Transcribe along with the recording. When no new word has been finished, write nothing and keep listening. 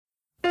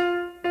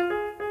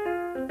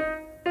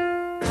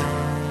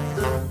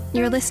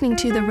You're listening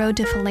to The Road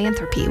to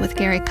Philanthropy with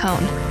Gary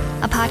Cohn,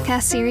 a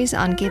podcast series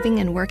on giving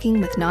and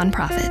working with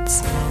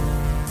nonprofits.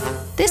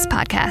 This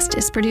podcast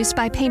is produced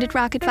by Painted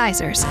Rock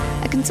Advisors,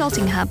 a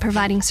consulting hub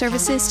providing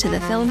services to the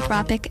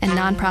philanthropic and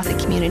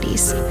nonprofit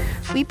communities.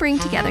 We bring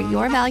together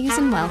your values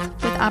and wealth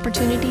with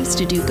opportunities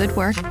to do good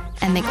work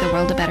and make the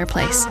world a better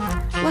place.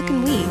 What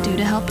can we do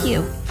to help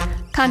you?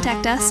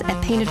 Contact us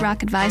at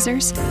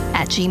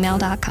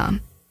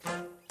paintedrockadvisors@gmail.com.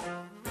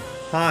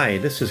 Hi,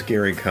 this is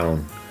Gary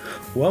Cohn.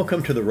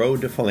 Welcome to The Road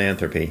to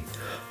Philanthropy,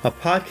 a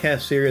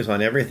podcast series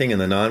on everything in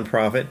the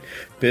nonprofit,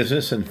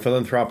 business, and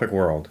philanthropic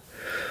world.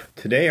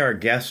 Today our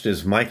guest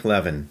is Mike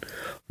Leven.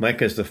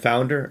 Mike is the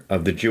founder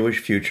of the Jewish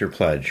Future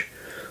Pledge.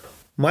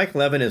 Mike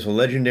Leven is a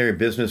legendary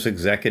business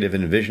executive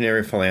and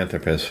visionary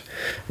philanthropist.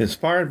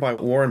 Inspired by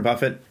Warren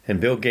Buffett and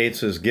Bill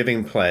Gates'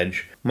 Giving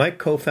Pledge, Mike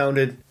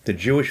co-founded the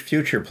Jewish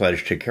Future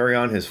Pledge to carry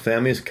on his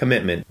family's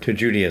commitment to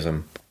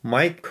Judaism.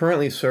 Mike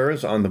currently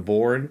serves on the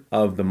board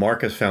of the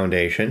Marcus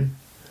Foundation,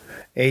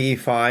 AE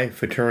Phi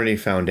Fraternity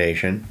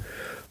Foundation,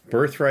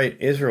 Birthright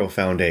Israel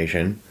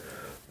Foundation,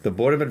 the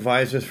Board of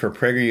Advisors for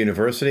Prager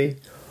University,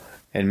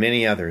 and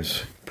many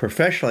others.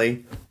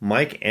 Professionally,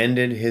 Mike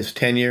ended his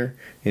tenure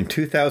in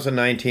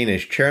 2019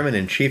 as Chairman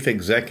and Chief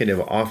Executive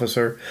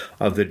Officer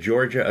of the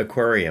Georgia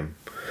Aquarium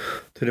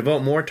to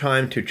devote more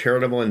time to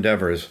charitable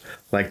endeavors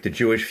like the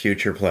Jewish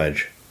Future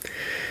Pledge.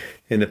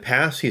 In the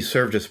past, he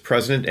served as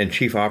President and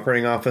Chief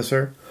Operating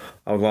Officer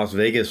of Las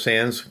Vegas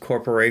Sands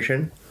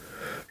Corporation,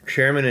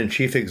 Chairman and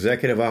Chief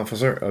Executive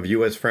Officer of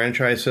U.S.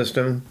 Franchise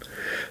System,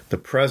 the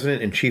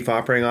President and Chief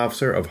Operating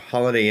Officer of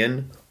Holiday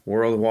Inn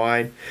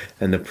Worldwide,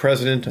 and the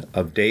President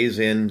of Days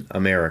Inn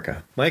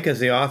America. Mike is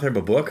the author of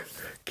a book,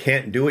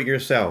 Can't Do It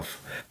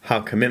Yourself,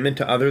 How Commitment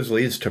to Others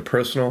Leads to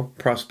Personal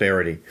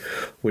Prosperity,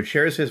 which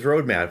shares his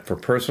roadmap for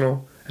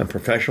personal and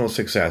professional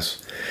success,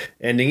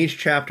 ending each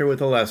chapter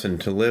with a lesson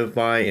to live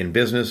by in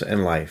business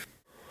and life.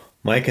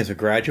 Mike is a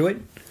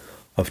graduate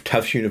of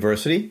Tufts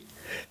University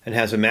and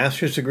has a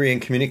master's degree in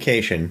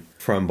communication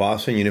from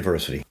Boston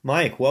University.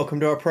 Mike, welcome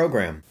to our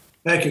program.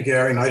 Thank you,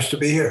 Gary. Nice to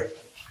be here.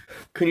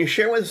 Can you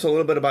share with us a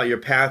little bit about your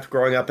path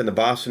growing up in the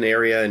Boston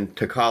area and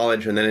to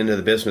college and then into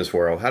the business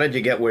world? How did you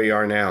get where you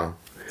are now?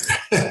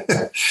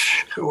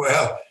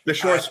 Well, the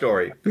short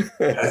story.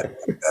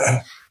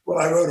 Well,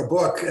 I wrote a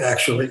book,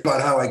 actually,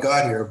 about how I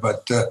got here,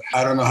 but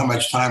I don't know how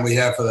much time we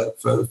have for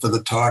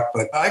the talk.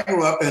 But I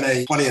grew up in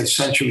a 20th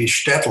century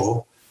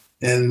shtetl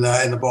in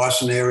the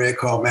Boston area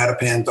called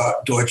Mattapan,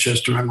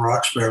 Dorchester, and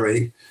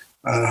Roxbury,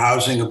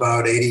 housing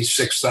about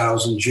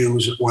 86,000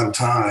 Jews at one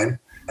time.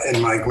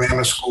 In my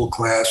grammar school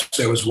class,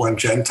 there was one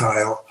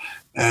Gentile,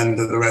 and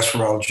the rest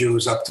were all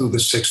Jews up through the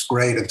sixth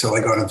grade until I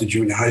got into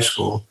junior high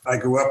school. I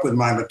grew up with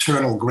my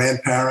maternal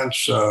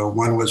grandparents.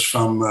 One was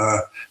from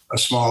a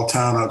small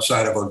town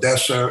outside of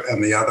Odessa,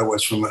 and the other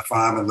was from a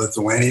farm in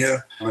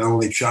Lithuania. I'm an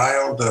only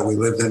child. We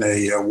lived in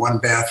a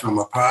one-bathroom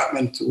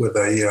apartment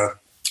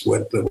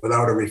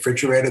without a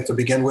refrigerator to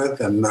begin with,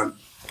 and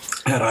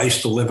had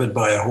ice delivered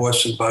by a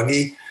horse and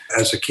buggy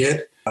as a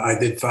kid. I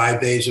did 5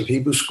 days of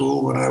Hebrew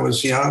school when I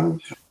was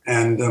young,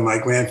 and my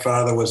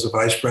grandfather was the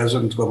vice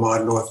president of a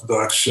modern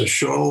Orthodox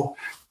shul.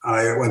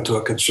 I went to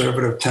a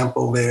conservative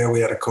temple there.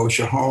 We had a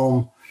kosher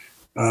home.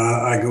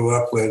 I grew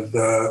up with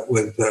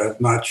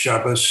not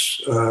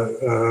Shabbos,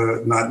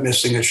 not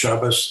missing a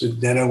Shabbos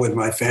dinner with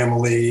my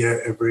family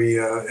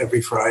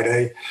every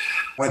Friday.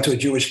 Went to a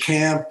Jewish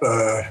camp.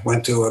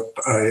 Went to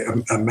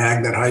a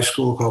magnet high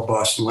school called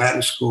Boston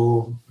Latin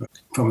School.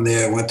 From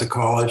there, went to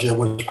college and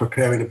was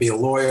preparing to be a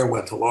lawyer.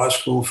 Went to law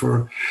school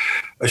for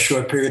a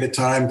short period of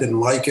time,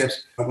 didn't like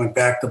it. I went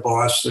back to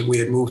Boston. We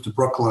had moved to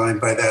Brookline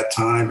by that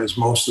time, as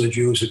most of the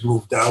Jews had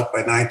moved out.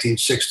 By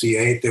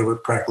 1968, there were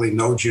practically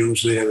no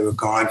Jews there. They were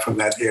gone from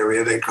that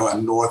area. They'd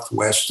gone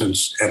northwest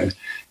and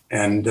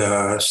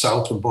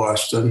south of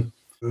Boston.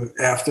 When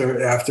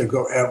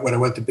I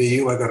went to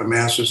BU, I got a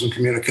master's in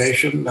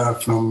communication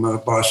from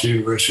Boston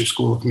University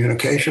School of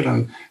Communication,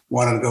 and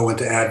wanted to go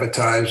into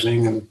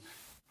advertising and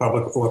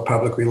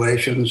public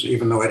relations,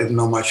 even though I didn't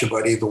know much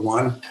about either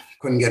one.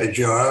 Couldn't get a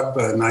job.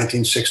 In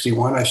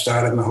 1961, I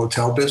started in the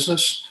hotel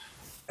business.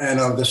 And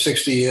of the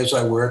 60 years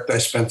I worked, I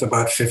spent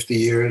about 50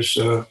 years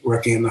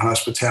working in the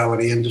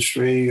hospitality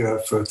industry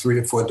for 3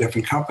 or 4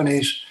 different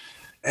companies.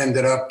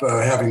 Ended up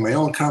having my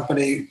own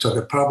company, took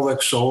it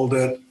public, sold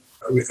it,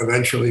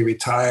 eventually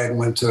retired,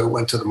 went to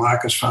the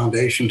Marcus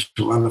Foundation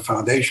to run the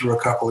foundation for a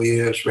couple of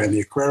years, ran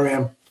the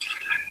aquarium.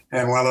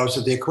 And while I was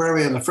at the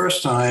aquarium the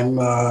first time,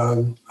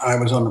 I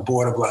was on the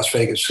board of Las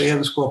Vegas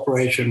Sands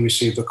Corporation,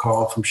 received a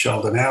call from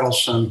Sheldon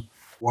Adelson,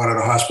 wanted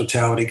a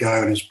hospitality guy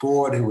on his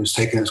board who was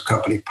taking his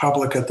company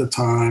public at the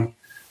time.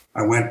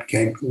 I went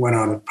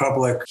on it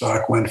public.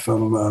 Stock went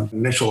from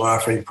initial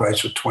offering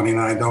price of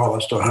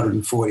 $29 to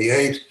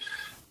 $148.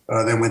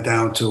 Then went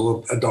down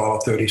to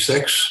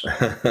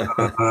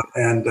 $1.36.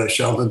 And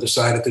Sheldon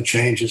decided to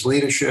change his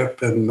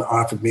leadership and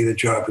offered me the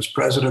job as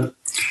president.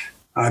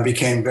 I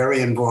became very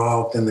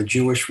involved in the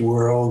Jewish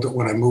world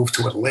when I moved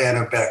to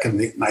Atlanta back in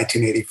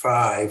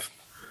 1985.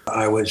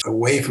 I was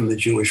away from the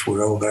Jewish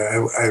world. I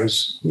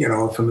was,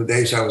 from the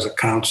days I was a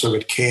counselor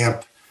at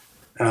camp,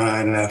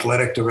 and an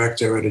athletic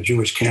director at a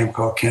Jewish camp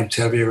called Camp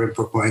Tevye in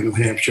Brookline, New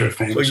Hampshire.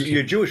 Famous. So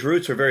your Jewish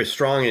roots are very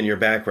strong in your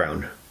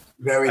background.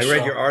 Very I strong.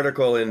 read your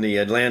article in the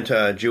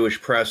Atlanta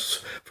Jewish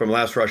Press from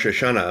last Rosh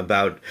Hashanah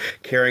about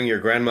carrying your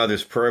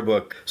grandmother's prayer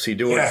book,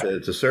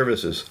 Siddur, to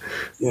services.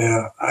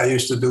 Yeah, I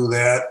used to do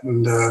that.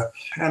 And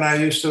I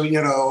used to,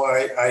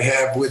 I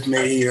have with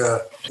me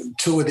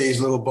 2 of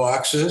these little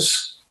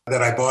boxes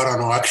that I bought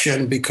on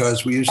auction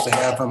because we used to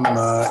have them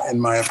in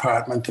my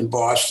apartment in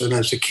Boston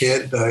as a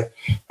kid.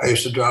 I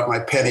used to drop my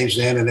pennies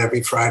in, and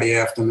every Friday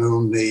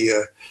afternoon,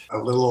 a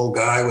little old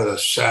guy with a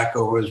sack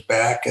over his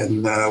back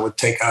and would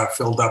take our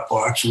filled up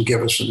box and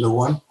give us a new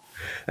one.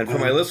 And for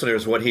my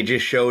listeners, what he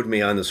just showed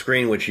me on the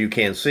screen, which you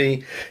can't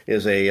see,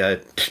 is a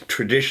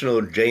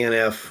traditional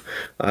JNF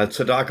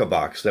tzedakah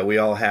box that we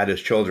all had as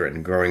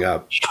children growing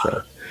up.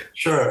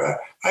 Sure.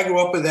 I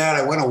grew up with that.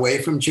 I went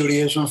away from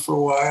Judaism for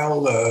a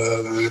while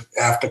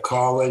after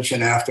college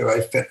and after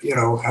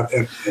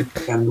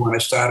and when I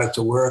started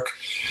to work.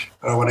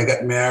 When I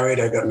got married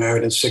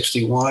in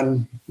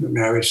 61,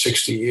 married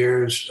 60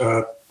 years.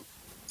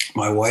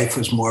 My wife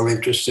was more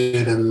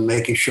interested in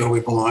making sure we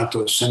belonged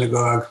to a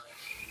synagogue.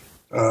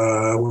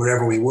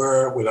 Wherever we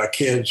were with our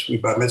kids, we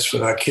bar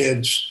mitzvahed our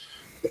kids.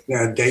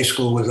 Day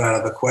school was out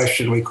of the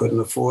question. We couldn't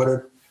afford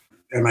it.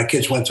 And my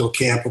kids went to a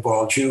camp of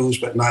all Jews,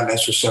 but not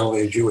necessarily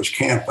a Jewish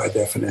camp by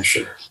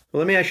definition. Well,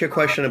 let me ask you a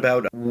question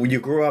about, you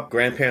grew up,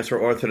 grandparents were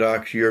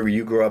Orthodox,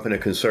 you grew up in a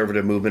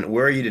conservative movement.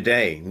 Where are you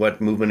today? What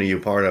movement are you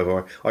part of,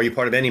 or are you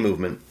part of any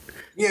movement?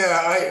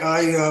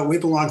 Yeah, we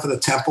belong to the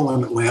Temple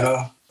in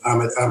Atlanta. I'm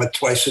a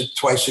twice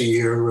a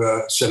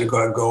year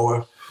synagogue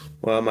goer.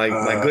 Well, my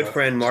good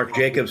friend Mark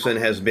Jacobson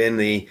has been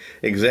the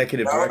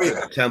executive director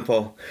of the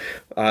Temple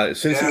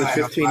since he was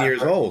 15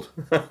 years old.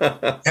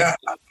 Yeah,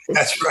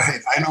 that's right.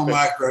 I know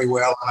Mark very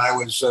well, and I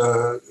was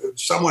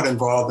somewhat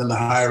involved in the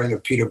hiring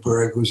of Peter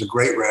Berg, who's a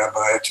great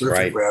rabbi, a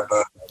terrific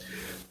rabbi.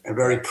 I'm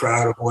very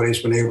proud of what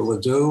he's been able to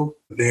do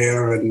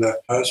there, and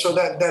so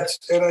that's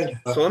it.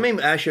 So let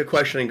me ask you a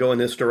question and go in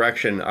this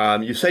direction.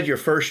 You said your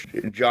first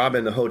job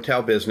in the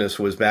hotel business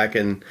was back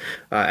in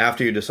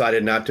after you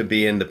decided not to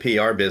be in the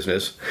PR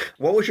business.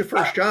 What was your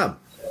first job?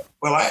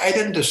 Well, I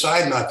didn't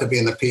decide not to be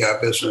in the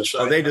PR business.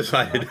 Oh, they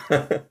decided.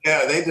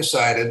 Yeah, they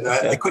decided.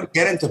 I couldn't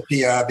get into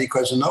PR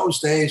because in those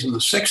days, in the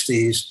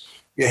 60s,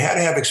 you had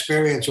to have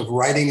experience of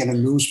writing in a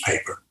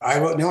newspaper.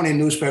 The only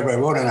newspaper I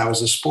wrote in, I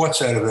was the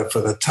sports editor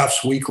for the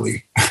Tufts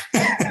Weekly.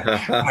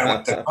 I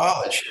went to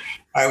college.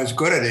 I was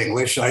good at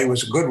English. I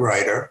was a good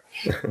writer,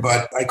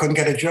 but I couldn't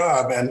get a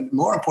job. And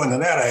more important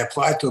than that, I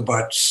applied to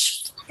about,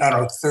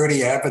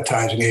 30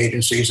 advertising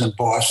agencies in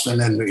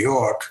Boston and New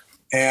York.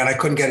 And I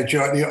couldn't get a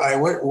job.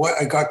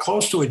 I got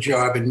close to a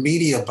job in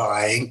media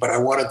buying, but I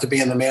wanted to be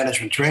in the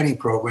management training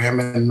program,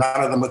 and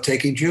none of them were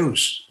taking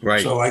Jews.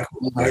 Right. So I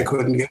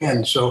couldn't get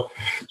in. So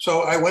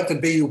I went to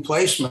BU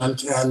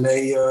Placement, and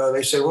they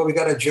said, well, we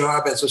got a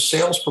job as a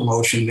sales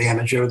promotion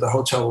manager at the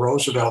Hotel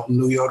Roosevelt in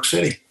New York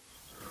City.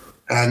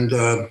 And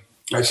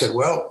I said,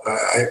 well,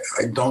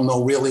 I don't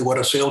know really what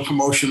a sales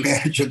promotion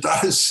manager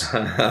does.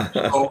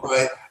 So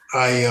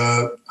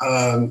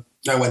I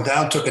went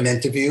down, took an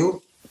interview.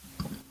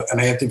 And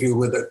I interviewed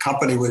with a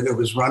company that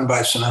was run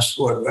by Sonesta,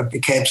 or it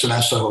became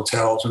Sonesta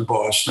Hotels in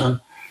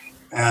Boston,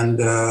 and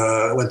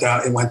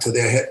went to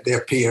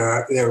their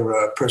PR,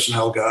 their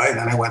personnel guy. And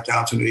then I went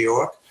down to New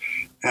York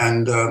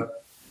and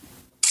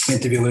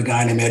interviewed with a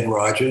guy named Ed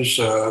Rogers,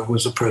 who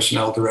was the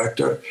personnel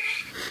director.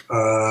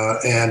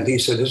 And he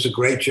said, "This is a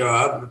great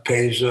job. It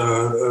pays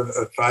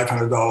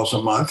 $500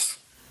 a month,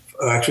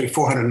 actually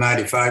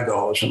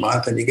 $495 a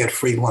month, and you get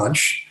free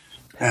lunch."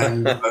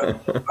 And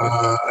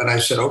I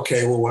said,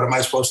 okay, well, what am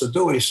I supposed to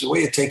do? And he said, well,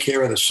 you take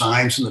care of the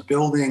signs in the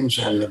buildings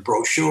and the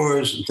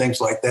brochures and things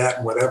like that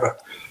and whatever.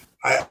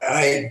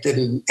 I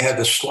didn't have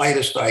the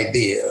slightest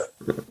idea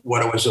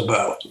what it was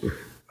about.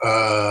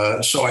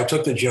 So I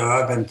took the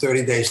job, and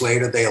 30 days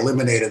later, they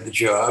eliminated the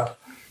job.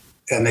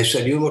 And they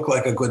said, you look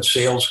like a good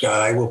sales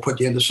guy. We'll put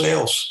you into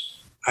sales.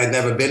 I'd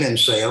never been in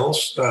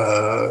sales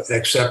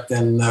except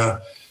in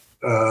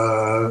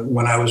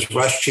when I was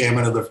rush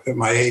chairman of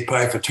my A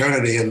Pi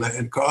fraternity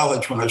in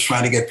college. When I was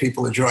trying to get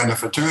people to join the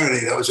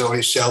fraternity, that was the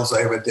only sales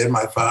I ever did.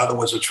 My father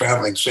was a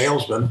traveling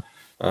salesman.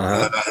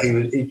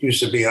 He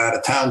used to be out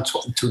of town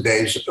 2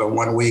 days,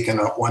 1 week, and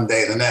 1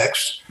 day the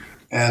next.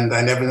 And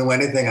I never knew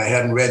anything. I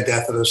hadn't read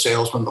Death of the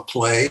Salesman, the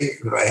play.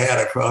 If I had,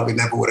 I probably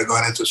never would have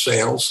gone into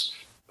sales.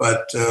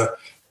 But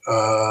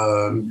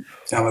I'm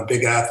a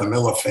big Arthur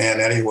Miller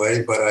fan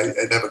anyway, but I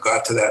never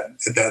got to that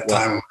at that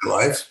time of my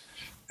life.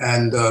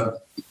 And then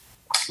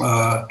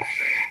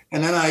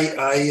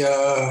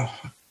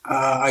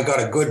I got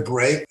a good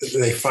break.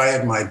 They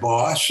fired my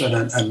boss,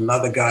 and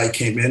another guy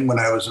came in when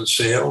I was in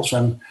sales,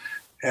 and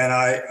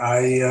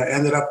I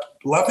ended up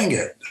loving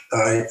it.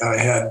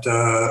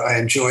 I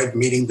enjoyed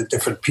meeting the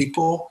different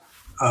people.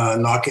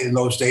 In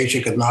those days,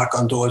 you could knock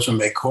on doors and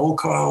make cold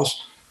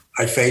calls.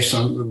 I faced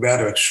some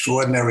rather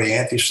extraordinary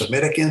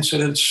anti-Semitic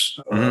incidents,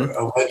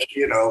 alleged,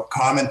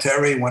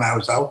 commentary when I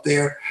was out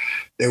there.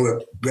 There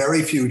were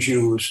very few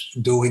Jews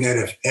doing it,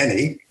 if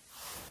any.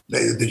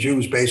 The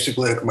Jews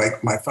basically,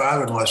 my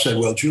father-in-law said,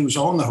 well, Jews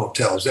own the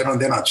hotels. They're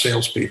not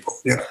salespeople.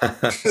 I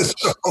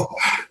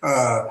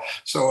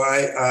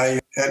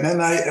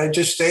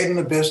just stayed in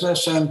the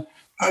business, and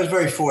I was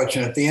very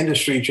fortunate. The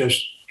industry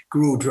just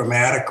grew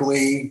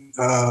dramatically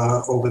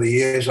over the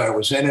years I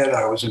was in it.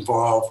 I was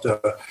involved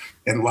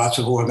in lots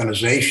of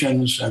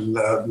organizations, and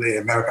the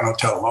American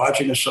Hotel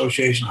Lodging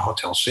Association, the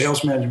Hotel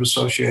Sales Management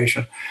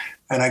Association.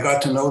 And I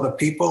got to know the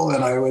people,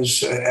 and I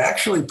was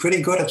actually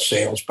pretty good at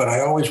sales, but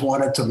I always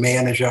wanted to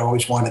manage. I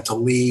always wanted to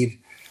lead,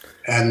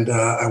 and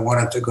I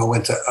wanted to go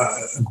into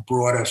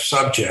broader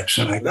subjects.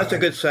 And that's a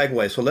good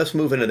segue. So let's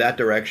move into that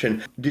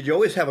direction. Did you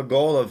always have a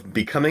goal of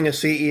becoming a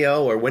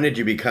CEO, or when did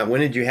you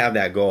have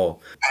that goal?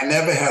 I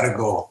never had a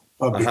goal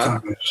of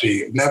becoming a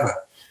CEO. Never.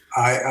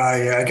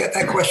 I get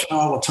that question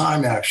all the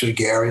time, actually,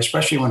 Gary,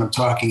 especially when I'm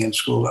talking in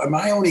school.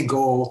 My only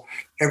goal,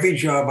 every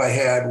job I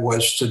had,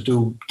 was to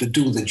do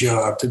the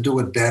job, to do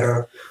it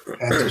better,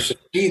 and to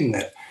succeed in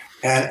it.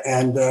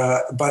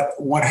 But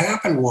what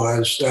happened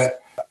was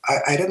that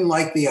I didn't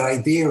like the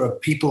idea of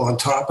people on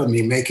top of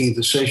me making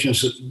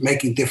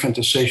different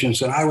decisions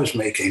than I was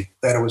making,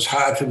 that it was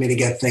hard for me to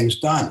get things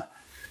done.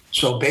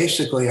 So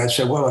basically, I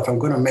said, well, if I'm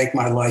going to make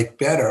my life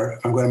better,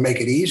 if I'm going to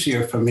make it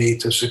easier for me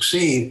to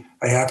succeed,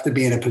 I have to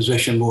be in a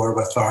position more of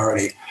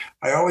authority.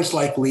 I always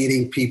liked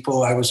leading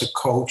people. I was a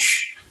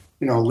coach,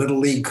 little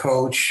league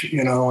coach.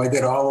 I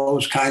did all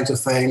those kinds of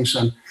things.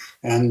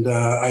 And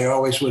I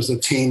always was the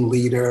team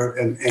leader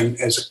and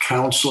as a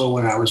counselor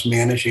when I was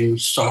managing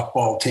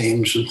softball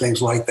teams and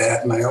things like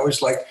that. And I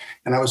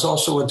was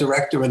also a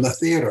director in the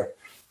theater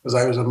because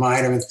I was a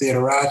minor in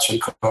theater arts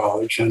in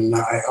college. And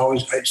I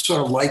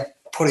sort of liked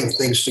putting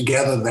things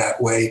together that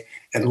way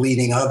and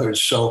leading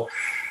others. So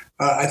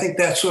I think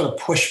that sort of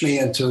pushed me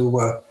into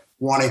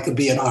wanting to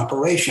be in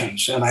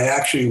operations. And I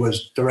actually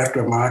was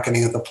director of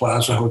marketing at the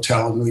Plaza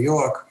Hotel in New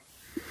York.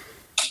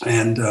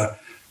 And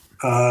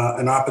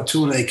an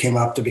opportunity came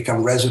up to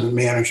become resident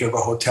manager of a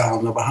hotel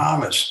in the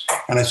Bahamas.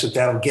 And I said,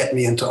 that'll get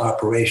me into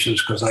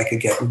operations because I could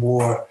get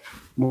more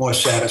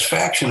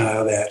satisfaction out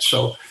of that.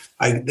 So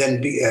I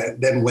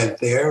then went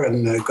there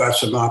and got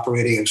some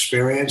operating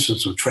experience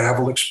and some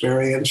travel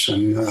experience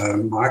and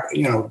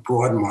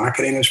broad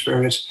marketing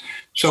experience.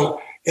 So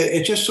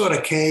it just sort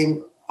of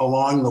came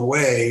along the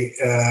way,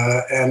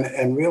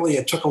 and really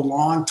it took a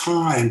long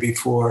time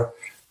before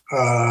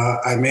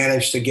I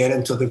managed to get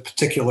into the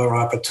particular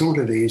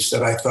opportunities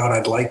that I thought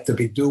I'd like to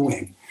be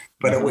doing.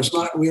 But it was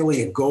not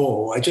really a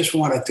goal. I just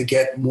wanted to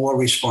get more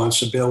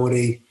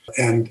responsibility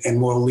and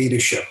more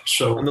leadership.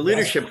 So on the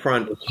leadership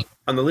front,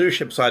 on the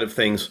leadership side of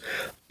things,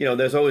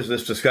 there's always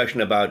this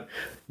discussion about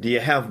do you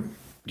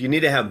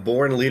need to have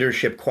born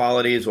leadership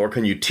qualities, or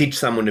can you teach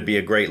someone to be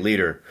a great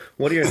leader?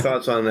 What are your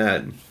thoughts on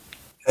that?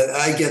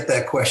 I get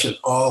that question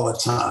all the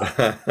time.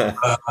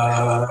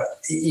 I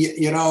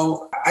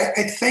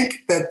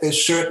think that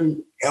there's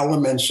certain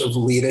elements of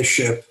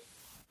leadership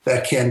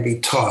that can be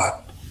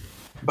taught,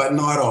 but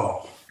not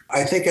all.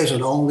 I think as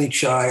an only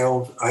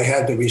child, I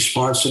had the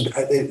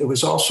responsibility.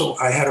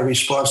 I had a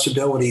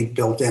responsibility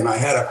built in. I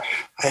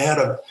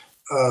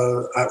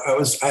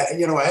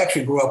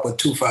actually grew up with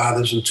two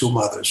fathers and two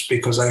mothers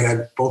because I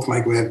had both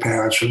my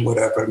grandparents and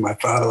whatever. My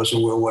father was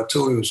in World War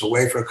II. He was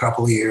away for a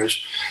couple of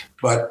years,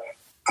 but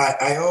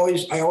I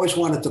always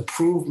wanted to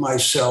prove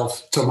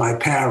myself to my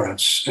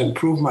parents and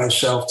prove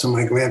myself to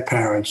my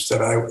grandparents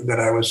that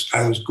I was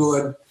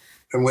good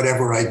in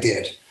whatever I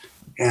did.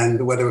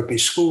 And whether it be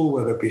school,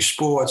 whether it be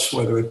sports,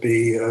 whether it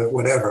be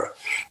whatever,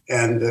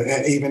 and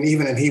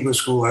even in Hebrew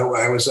school,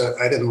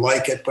 I didn't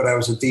like it, but I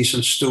was a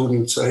decent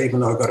student, even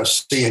though I got a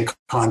C in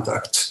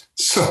conduct.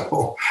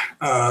 So,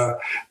 I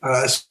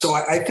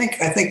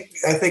think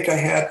I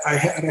had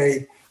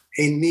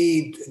a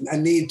need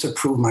to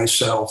prove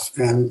myself,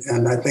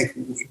 and I think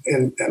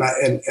and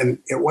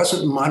it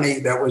wasn't money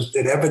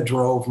that ever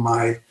drove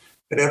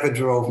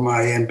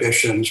my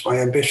ambitions. My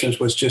ambitions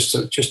was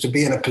just to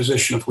be in a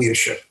position of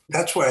leadership.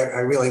 That's why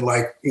I really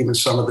like even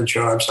some of the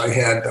jobs I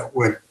had that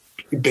were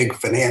big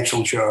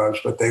financial jobs,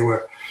 but they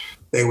were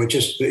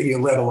just, you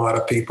led a lot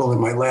of people. And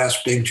my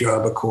last big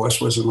job, of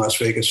course, was in Las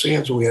Vegas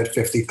Sands, where we had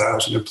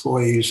 50,000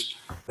 employees.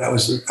 That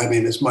was,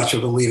 as much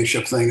of a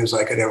leadership thing as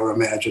I could ever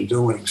imagine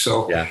doing.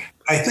 So yeah.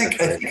 I think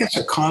it's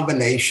a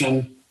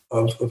combination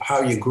of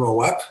how you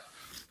grow up,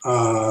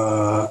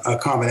 a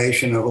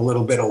combination of a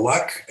little bit of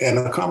luck, and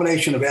a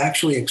combination of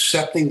actually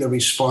accepting the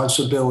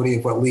responsibility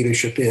of what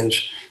leadership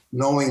is,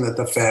 knowing that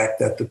the fact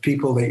that the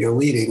people that you're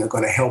leading are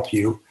going to help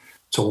you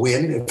to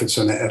win if it's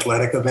an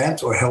athletic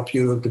event, or help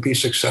you to be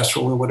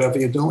successful in whatever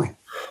you're doing.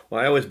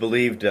 Well, I always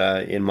believed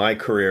in my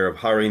career of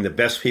hiring the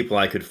best people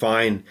I could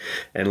find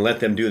and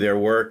let them do their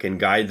work and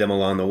guide them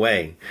along the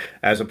way,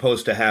 as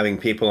opposed to having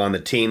people on the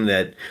team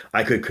that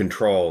I could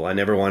control. I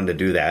never wanted to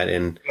do that.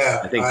 And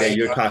I think that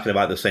you're talking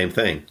about the same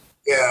thing.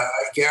 Yeah,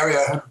 Gary,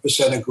 I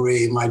 100%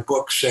 agree. My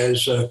book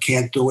says,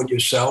 Can't Do It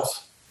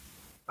Yourself.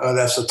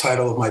 That's the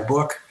title of my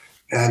book.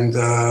 And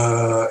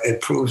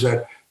it proves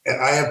that. And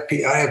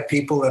I have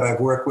people that I've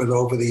worked with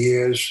over the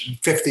years,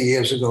 50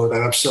 years ago,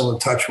 that I'm still in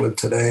touch with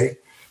today.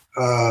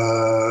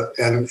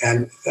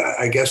 And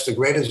I guess the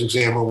greatest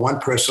example, one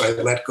person I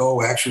let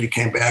go actually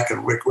came back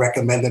and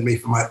recommended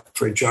me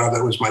for a job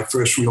that was my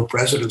first real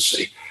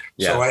presidency.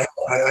 Yeah. So I've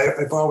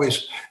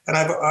always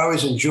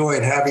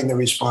enjoyed having the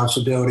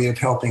responsibility of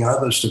helping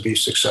others to be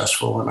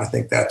successful. And I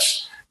think that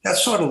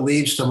sort of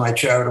leads to my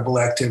charitable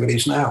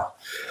activities now.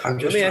 Let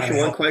me ask you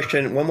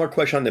one more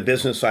question on the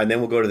business side, then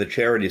we'll go to the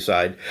charity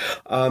side.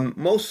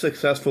 Most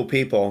successful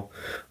people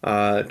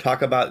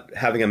talk about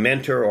having a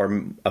mentor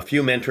or a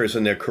few mentors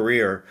in their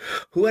career.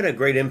 Who had a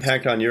great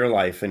impact on your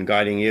life and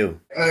guiding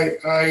you?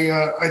 That's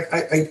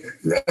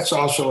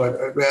also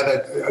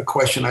a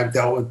question I've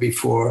dealt with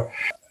before.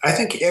 I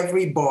think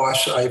every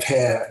boss I've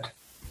had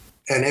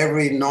and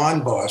every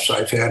non-boss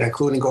I've had,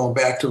 including going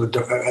back to a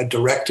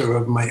director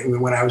of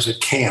when I was at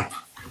camp.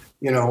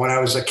 When I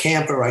was a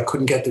camper, I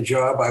couldn't get the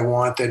job I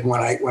wanted when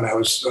I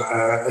was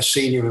a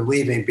senior and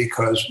leaving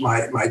because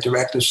my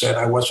director said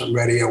I wasn't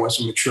ready, I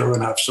wasn't mature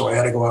enough, so I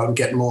had to go out and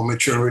get more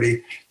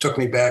maturity. Took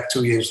me back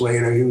 2 years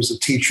later. He was a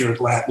teacher at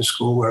Latin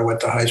school where I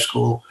went to high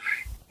school,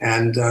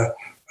 and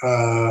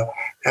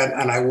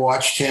I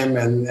watched him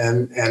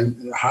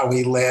and how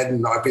he led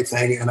and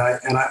everything, and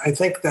I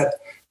think that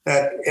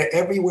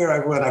everywhere I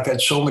went, I've had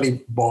so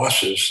many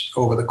bosses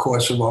over the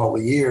course of all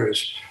the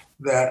years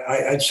that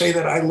I'd say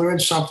that I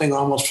learned something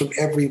almost from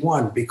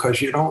everyone,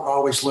 because you don't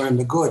always learn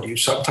the good. You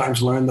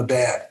sometimes learn the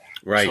bad.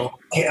 Right. So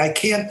I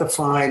can't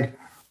define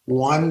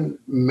one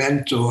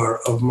mentor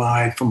of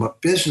mine from a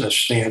business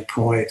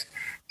standpoint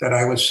that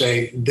I would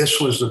say this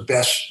was the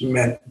best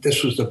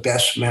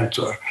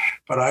mentor.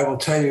 But I will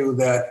tell you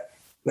that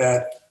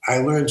I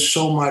learned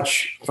so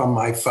much from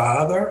my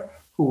father,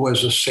 who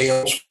was a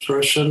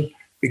salesperson,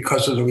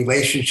 because of the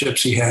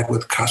relationships he had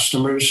with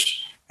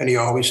customers. And he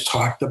always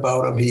talked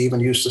about them. He even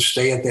used to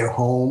stay at their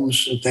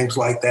homes and things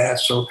like that.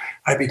 So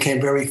I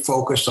became very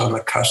focused on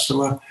the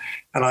customer.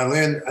 And I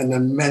learned an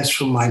immense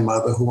from my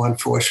mother, who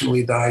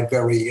unfortunately died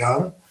very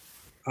young,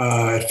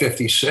 at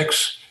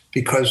 56,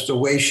 because the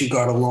way she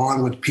got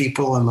along with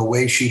people and the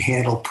way she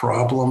handled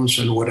problems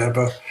and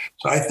whatever.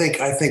 So I think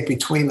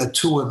between the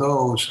two of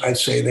those, I'd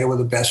say they were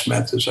the best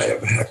mentors I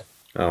ever had.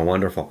 Oh,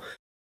 wonderful.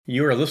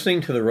 You are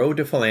listening to The Road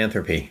to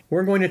Philanthropy.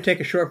 We're going to take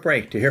a short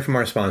break to hear from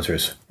our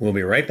sponsors. We'll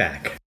be right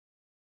back.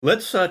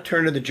 Let's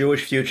turn to the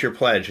Jewish Future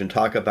Pledge and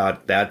talk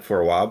about that for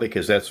a while,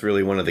 because that's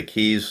really one of the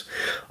keys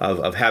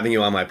of having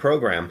you on my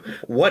program.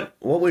 What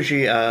was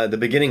the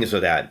beginnings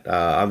of that?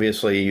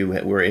 Obviously, you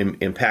were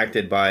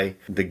impacted by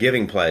the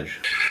Giving Pledge.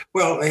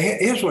 Well,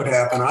 here's what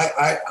happened.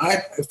 I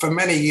for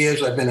many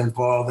years, I've been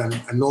involved in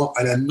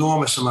an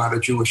enormous amount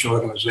of Jewish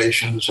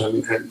organizations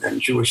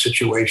and Jewish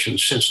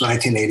situations since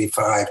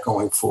 1985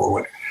 going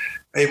forward.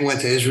 I even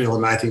went to Israel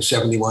in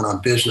 1971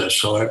 on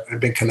business, so I've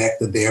been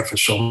connected there for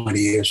so many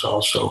years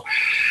also.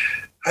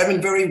 I've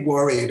been very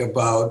worried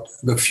about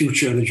the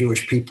future of the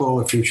Jewish people,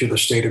 the future of the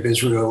state of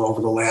Israel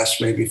over the last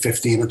maybe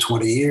 15 or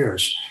 20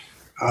 years.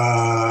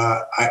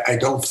 I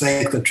don't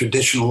think the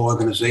traditional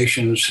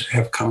organizations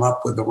have come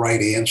up with the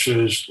right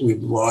answers.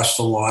 We've lost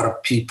a lot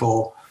of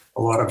people.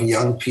 A lot of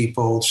young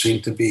people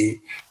seem to be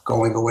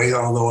going away,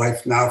 although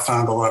I've now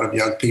found a lot of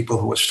young people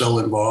who are still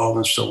involved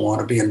and still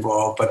want to be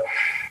involved. But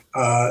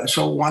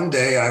so one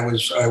day I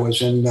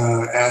was in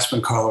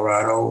Aspen,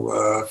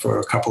 Colorado for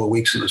a couple of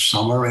weeks in the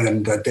summer,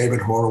 and David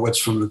Horowitz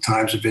from the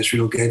Times of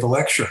Israel gave a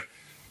lecture.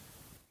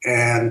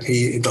 And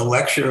the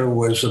lecture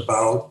was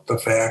about the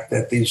fact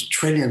that these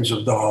trillions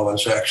of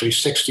dollars, actually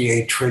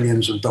 68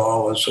 trillions of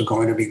dollars, are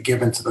going to be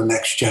given to the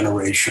next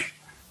generation,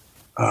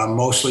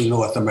 mostly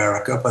North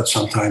America, but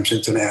sometimes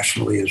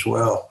internationally as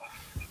well.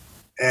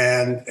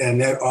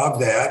 And of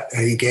that,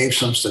 he gave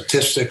some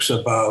statistics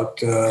about,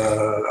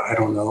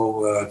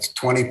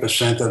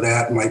 20% of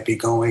that might be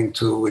going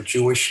to a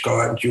Jewish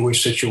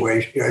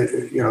situation,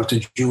 to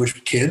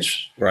Jewish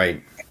kids.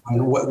 Right.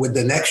 And what would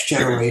the next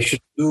generation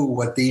do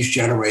what these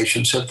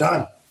generations have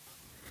done?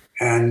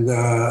 And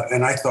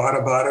I thought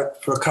about it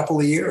for a couple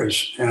of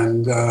years,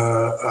 and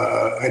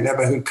I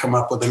never could come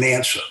up with an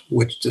answer,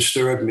 which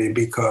disturbed me,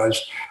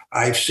 because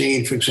I've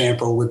seen, for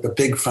example, with the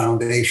big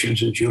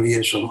foundations in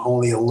Judaism,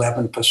 only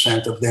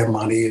 11% of their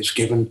money is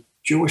given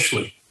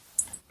Jewishly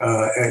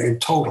in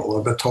total,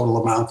 of the total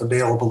amount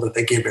available that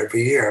they give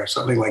every year.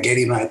 Something like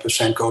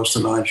 89% goes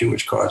to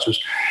non-Jewish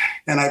causes.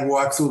 And I'd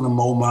walk through the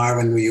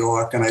MoMA in New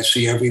York, and I'd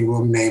see every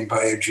room named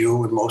by a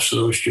Jew, and most of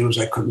those Jews,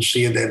 I couldn't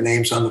see their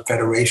names on the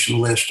Federation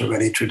list or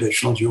any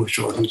traditional Jewish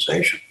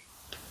organization.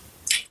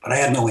 But I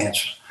had no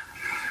answer.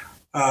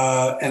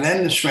 And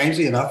then,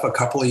 strangely enough, a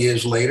couple of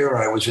years later,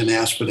 I was in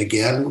Aspen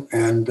again,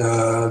 and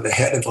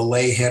the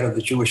lay head of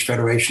the Jewish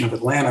Federation of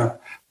Atlanta,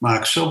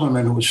 Mark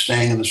Silverman, who was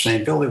staying in the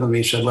same building with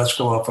me, said, "Let's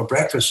go out for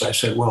breakfast." I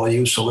said, "Well, are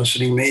you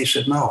soliciting me?" He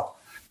said, "No."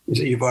 He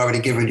said, "You've already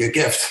given your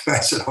gift." I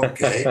said,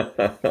 "Okay."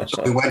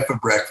 So we went for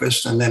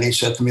breakfast, and then he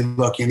said to me,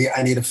 "Look,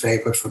 I need a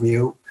favor from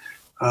you.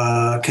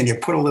 Can you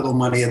put a little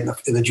money in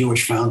the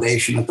Jewish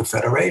Foundation at the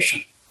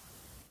Federation?"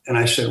 And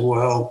I said,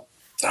 "Well,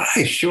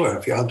 sure.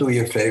 If I'll do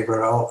you a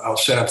favor, I'll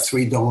set up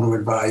 3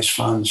 donor-advised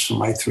funds for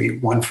my 3,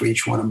 one for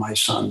each one of my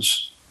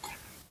sons,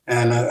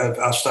 and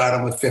I'll start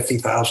them with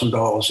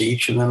 $50,000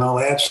 each, and then I'll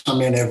add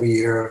some in every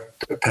year,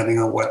 depending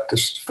on what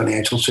this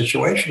financial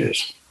situation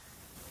is."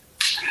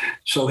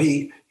 So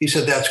he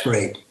said, "That's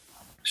great."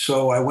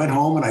 So I went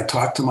home and I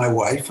talked to my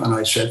wife, and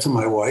I said to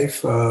my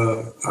wife,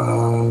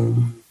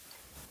 "I'm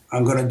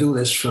going to do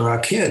this for our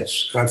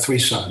kids. I have 3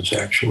 sons,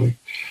 actually,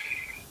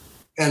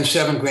 and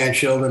 7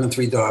 grandchildren and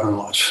 3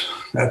 daughter-in-laws.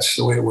 That's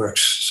the way it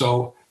works."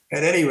 So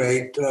at any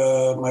rate,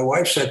 my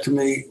wife said to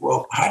me,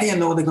 "Well, how do you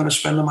know they're going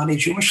to spend the money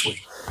Jewishly?"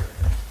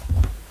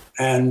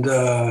 And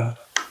I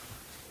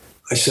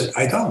said,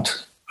 I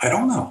don't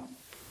know."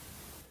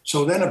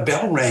 So then a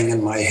bell rang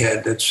in my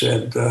head that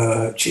said,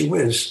 "Gee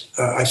whiz."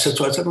 I said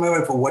to my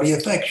wife, "Well, what do you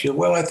think?" She said,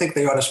 "Well, I think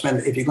they ought to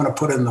spend, if you're going to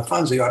put it in the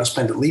funds, they ought to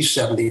spend at least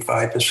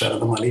 75% of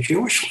the money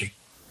Jewishly."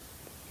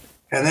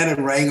 And then it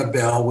rang a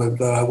bell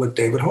with what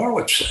David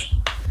Horowitz said.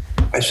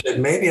 I said,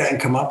 maybe I can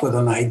come up with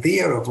an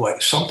idea of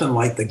like something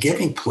like the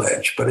Giving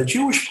Pledge, but a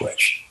Jewish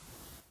pledge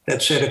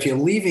that said, if you're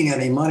leaving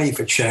any money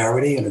for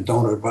charity in a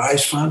donor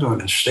advised fund or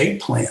an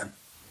estate plan,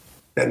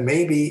 that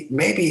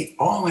maybe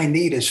all I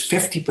need is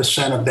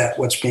 50% of that,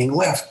 what's being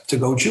left, to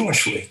go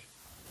Jewishly.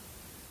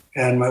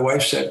 And my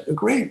wife said,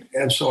 agreed.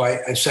 And so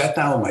I sat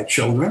down with my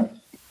children.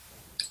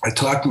 I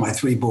talked to my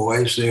 3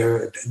 boys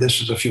there.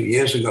 This is a few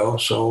years ago.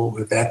 So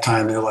at that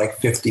time, they're like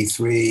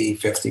 53,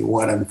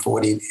 51, and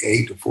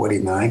 48 or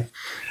 49.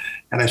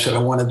 And I said, I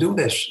want to do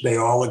this. They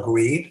all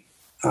agreed.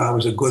 It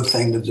was a good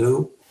thing to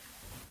do.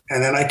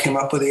 And then I came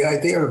up with the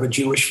idea of a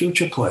Jewish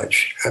future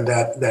pledge, and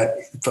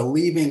that for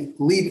leaving,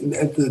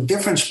 the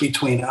difference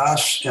between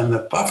us and the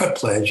Buffett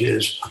pledge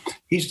is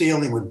he's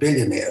dealing with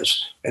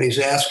billionaires, and he's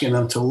asking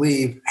them to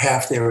leave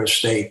half their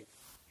estate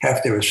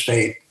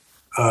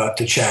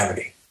to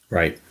charity.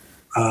 Right.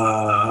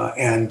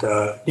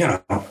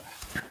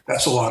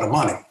 That's a lot of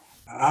money.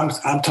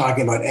 I'm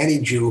talking about any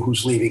Jew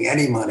who's leaving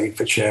any money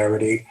for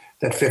charity,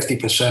 that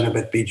 50% of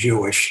it be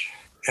Jewish,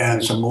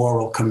 and it's a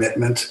moral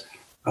commitment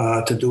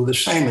to do the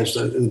same as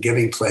the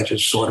Giving Pledge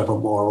is sort of a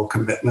moral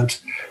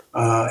commitment.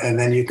 And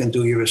then you can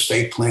do your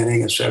estate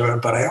planning, et cetera.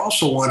 But I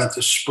also wanted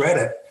to spread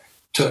it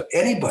to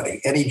anybody,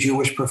 any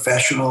Jewish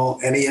professional,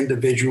 any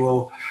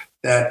individual,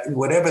 that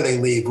whatever they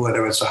leave,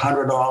 whether it's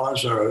 $100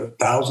 or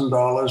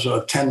 $1,000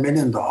 or $10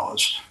 million.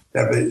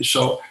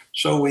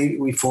 So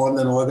we formed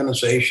an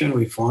organization.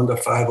 We formed a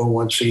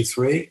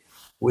 501c3.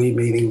 We,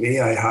 meaning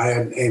me, I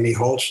hired Amy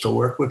Holtz to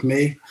work with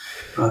me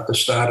to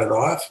start it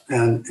off.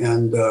 And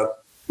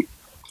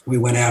we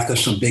went after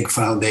some big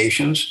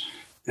foundations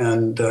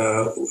and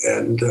to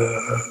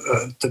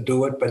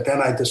do it. But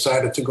then I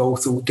decided to go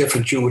through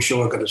different Jewish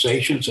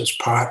organizations as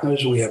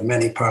partners. We have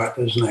many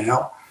partners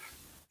now.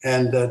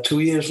 And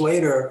 2 years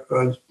later,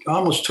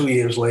 almost 2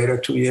 years later,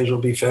 2 years will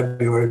be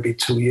February, it'll be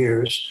 2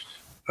 years.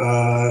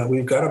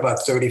 We've got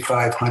about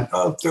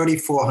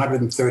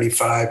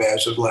 3,435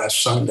 as of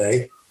last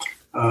Sunday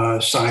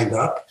signed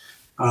up.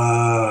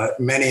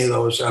 Many of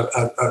those,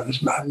 a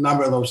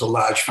number of those are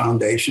large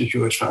foundations,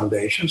 Jewish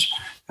foundations,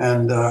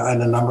 and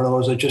a number of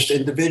those are just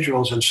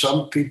individuals, and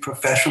some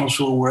professionals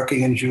who are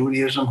working in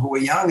Judaism who are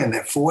young in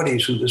their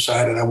 40s who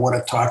decided, I want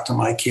to talk to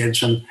my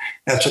kids, and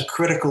that's a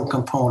critical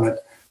component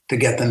to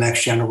get the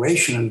next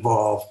generation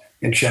involved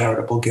in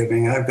charitable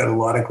giving. I've got a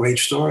lot of great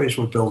stories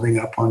we're building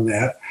up on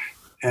that,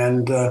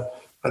 and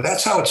but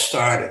that's how it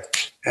started.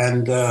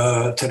 And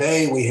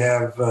today we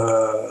have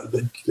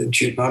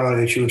not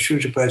only the Jewish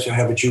Future Pledge, I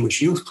have a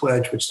Jewish Youth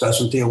Pledge, which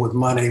doesn't deal with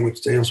money, which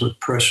deals with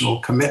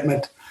personal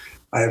commitment.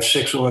 I have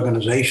 6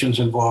 organizations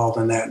involved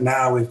in that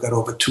now. We've got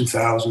over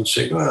 2,000,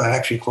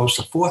 actually close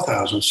to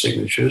 4,000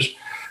 signatures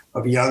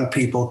of young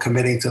people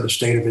committing to the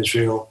state of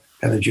Israel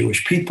and the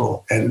Jewish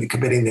people and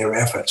committing their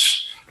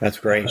efforts. That's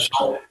great.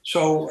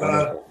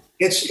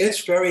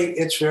 It's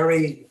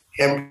very.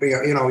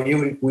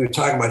 We were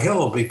talking about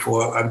Hillel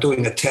before. I'm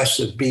doing a test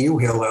at BU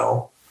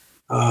Hillel,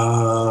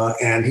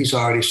 and he's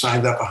already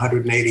signed up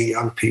 180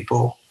 young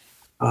people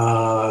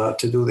to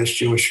do this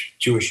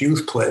Jewish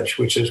Youth Pledge,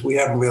 which is, we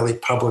haven't really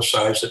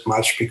publicized it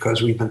much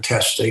because we've been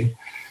testing.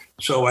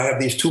 So I have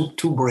these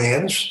two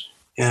brands,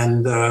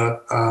 and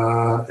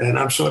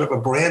I'm sort of a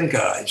brand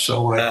guy.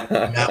 So I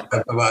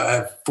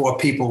have 4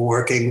 people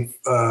working,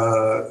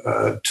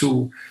 1,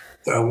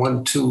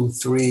 2,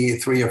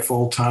 3 are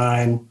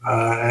full-time.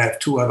 I have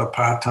 2 other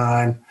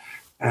part-time.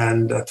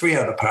 and 3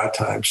 other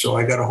part-time. So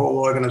I got a whole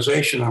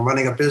organization. I'm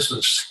running a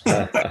business.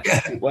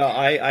 Well,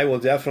 I will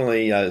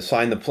definitely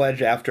sign the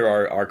pledge after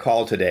our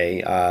call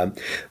today,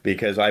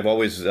 because I've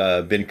always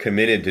been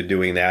committed to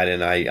doing that.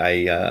 And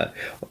I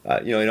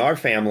in our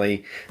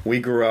family, we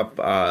grew up,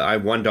 I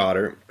have one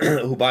daughter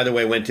who, by the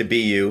way, went to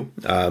BU.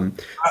 I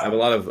have a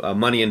lot of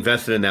money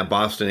invested in that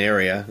Boston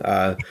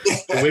area.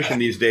 Tuition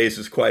these days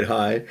is quite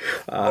high.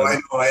 I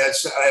know.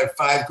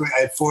 I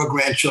had 4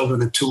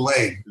 grandchildren in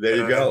Tulane. There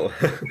you go.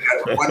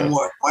 One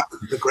more. I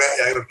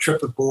have a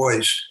trip of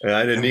boys. I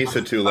had a niece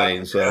at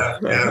Tulane, so.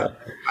 Yeah.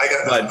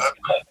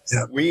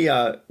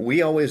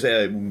 We always,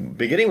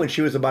 beginning when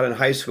she was about in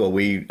high school,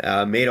 we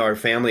made our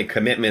family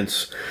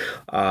commitments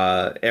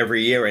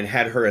every year and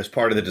had her as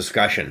part of the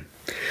discussion.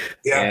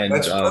 Yeah, and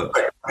that's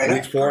perfect.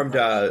 We formed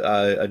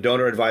a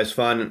donor advised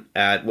fund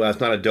it's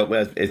not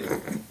it's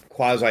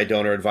quasi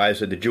donor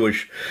advised at the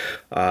Jewish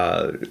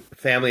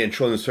Family and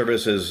Children's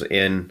Services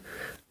in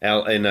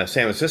San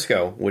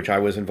Francisco, which I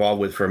was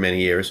involved with for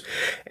many years.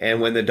 And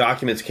when the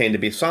documents came to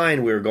be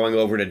signed, we were going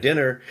over to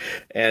dinner,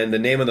 and the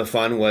name of the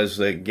fund was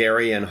the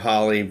Gary and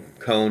Holly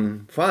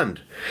Cohn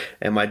Fund.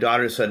 And my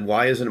daughter said,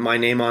 "Why isn't my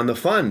name on the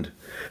fund?"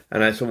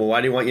 And I said, "Well,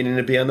 why do you want your name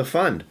to be on the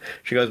fund?"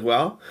 She goes,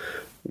 "Well,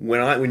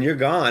 when you're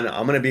gone,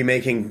 I'm going to be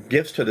making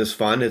gifts to this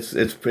fund. It's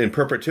in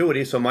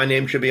perpetuity, so my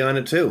name should be on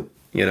it too."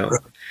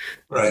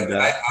 Right. And,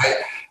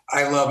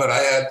 I love it. I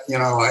had,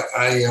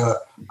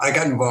 I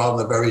got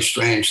involved in a very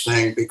strange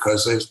thing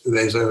because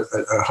there's a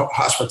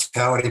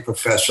hospitality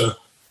professor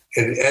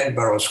in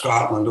Edinburgh,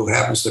 Scotland, who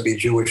happens to be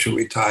Jewish and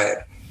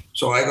retired.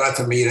 So I got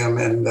to meet him,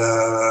 and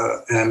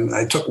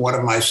I took one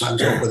of my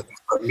sons over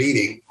for a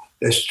meeting.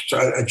 There's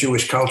a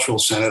Jewish cultural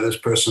center this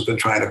person's been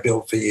trying to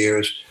build for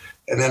years.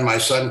 And then my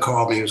son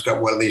called me. He's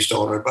got one of these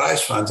donor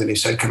advised funds, and he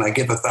said, "Can I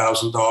give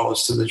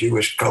 $1,000 to the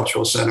Jewish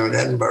Cultural Center in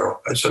Edinburgh?"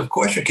 I said, "Of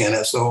course you can.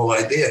 That's the whole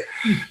idea."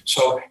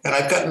 So, and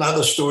I've gotten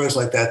other stories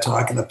like that,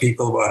 talking to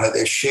people about how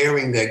they're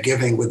sharing their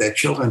giving with their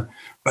children.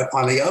 But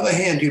on the other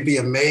hand, you'd be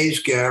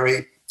amazed,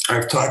 Gary.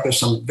 I've talked to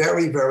some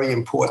very, very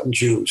important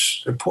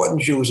Jews in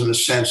the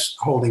sense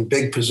holding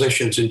big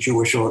positions in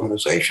Jewish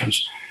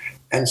organizations.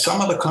 And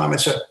some of the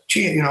comments are,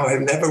 "Gee,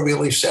 I've never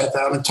really sat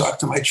down and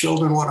talked to my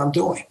children what I'm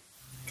doing."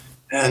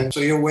 And so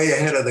you're way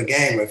ahead of the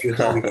game if you're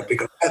doing it,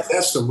 because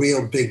that's the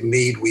real big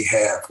need we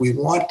have. We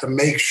want to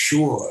make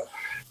sure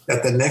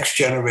that the next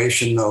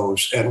generation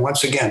knows. And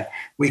once again,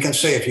 we can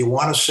say, if you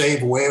want to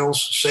save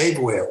whales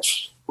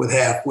with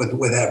half,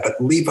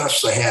 but leave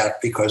us the half,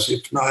 because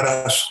if not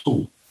us,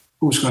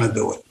 who's going to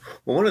do it?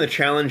 Well, one of the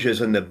challenges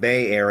in the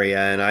Bay Area,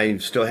 and I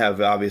still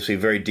have obviously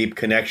very deep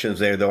connections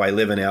there, though I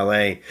live in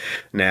LA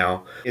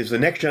now, is the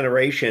next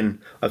generation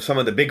of some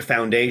of the big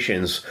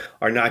foundations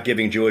are not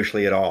giving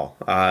Jewishly at all.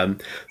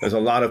 There's a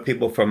lot of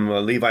people from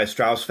Levi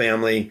Strauss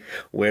family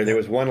where there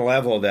was one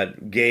level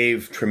that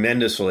gave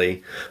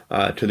tremendously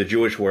to the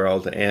Jewish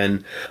world,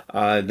 and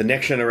the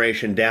next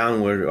generation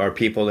down are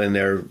people in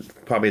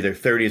probably their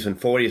 30s and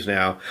 40s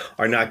now,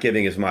 are not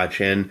giving as much.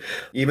 And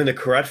even the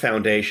Koret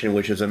Foundation,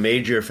 which is a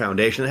major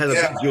foundation, has a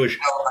big Jewish,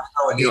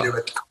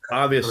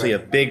 obviously a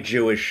big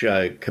Jewish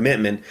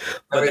commitment,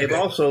 but they've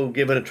also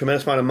given a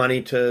tremendous amount of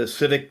money to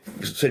civic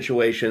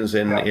situations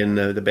in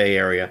the Bay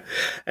Area.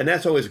 And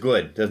that's always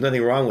good. There's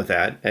nothing wrong with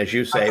that, as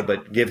you say,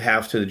 but give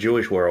half to the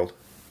Jewish world.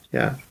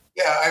 Yeah.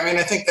 Yeah, I mean,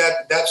 I think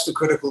that's the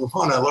critical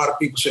component. A lot of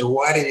people say,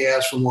 "Why did you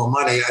ask for more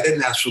money?" I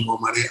didn't ask for more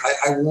money.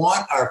 I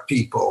want our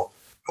people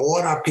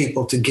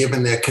to give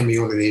in their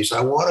communities.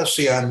 I want to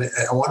see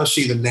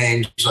the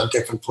names on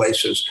different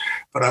places,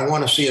 but I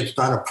want to see it's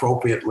done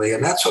appropriately.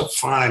 And that's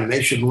fine.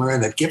 They should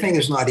learn that giving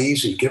is not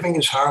easy. Giving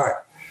is hard.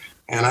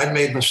 And I've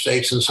made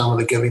mistakes in some of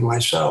the giving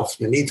myself.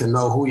 You need to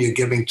know who you're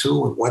giving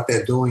to and what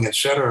they're doing, et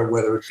cetera,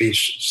 whether it be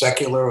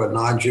secular or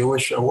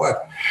non-Jewish or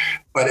what.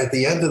 But at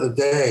the end of the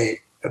day,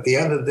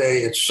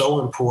 it's so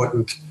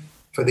important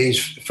for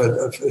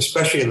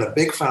especially in the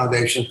big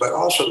foundations, but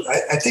also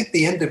I think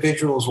the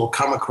individuals will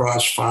come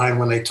across fine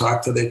when they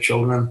talk to their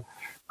children,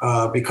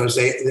 because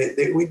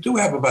we do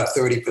have about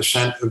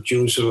 30% of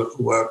Jews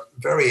who are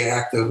very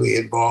actively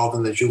involved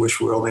in the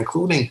Jewish world,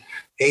 including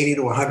 80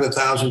 to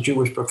 100,000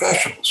 Jewish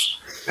professionals.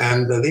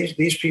 And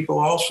these people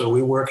also,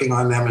 we're working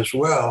on them as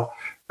well.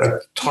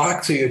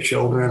 Talk to your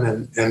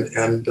children,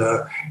 and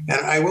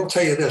I will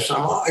tell you this: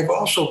 I've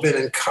also been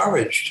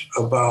encouraged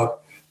about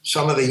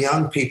some of the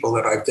young people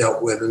that I've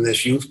dealt with in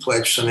this youth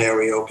pledge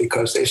scenario,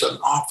 because there's an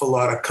awful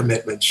lot of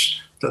commitments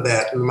to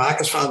that. And the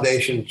Marcus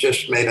Foundation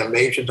just made a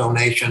major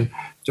donation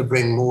to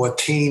bring more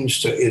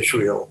teens to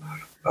Israel,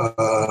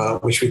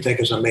 which we think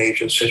is a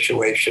major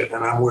situation.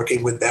 And I'm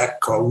working with that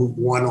called Route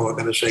One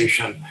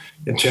organization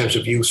in terms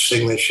of youth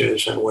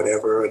signatures and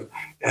whatever,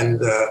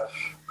 and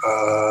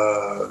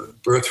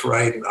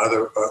Birthright and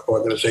other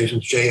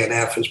organizations.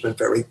 JNF has been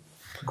very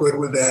good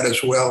with that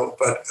as well.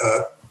 But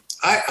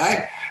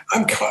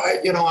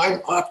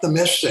I'm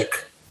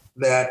optimistic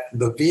that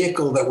the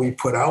vehicle that we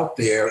put out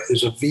there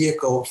is a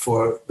vehicle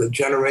for the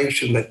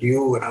generation that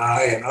you and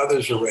I and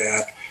others are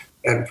at,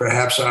 and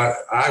perhaps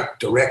our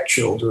direct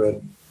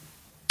children,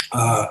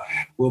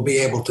 will be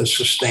able to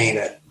sustain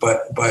it.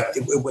 But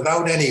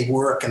without any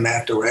work in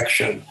that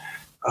direction,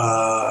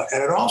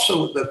 and it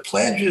also, the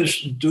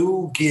pledges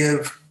do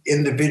give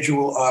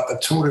individual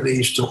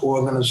opportunities to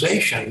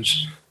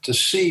organizations to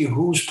see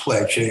who's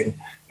pledging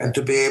and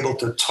to be able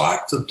to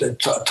talk to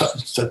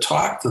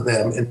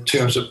them in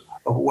terms of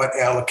what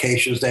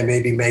allocations they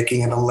may be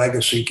making in a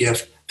legacy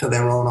gift to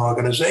their own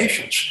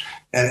organizations.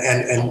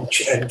 And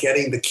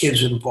getting the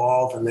kids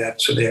involved in that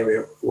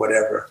scenario,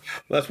 whatever.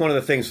 Well, that's one of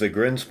the things the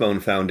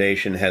Grinspoon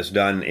Foundation has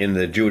done in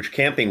the Jewish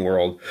camping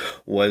world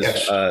was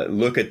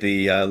look at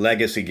the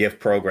legacy gift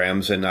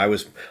programs. And I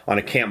was on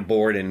a camp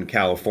board in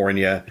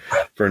California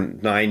for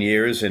 9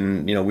 years,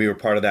 and we were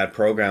part of that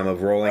program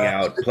of rolling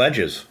out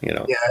pledges.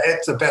 Yeah,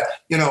 it's a bad.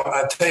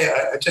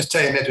 I just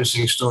tell you an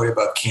interesting story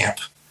about camp.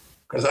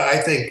 Because I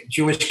think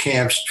Jewish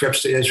camps,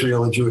 trips to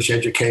Israel, and Jewish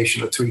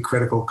education are three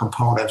critical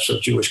components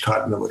of Jewish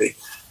continuity.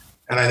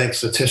 And I think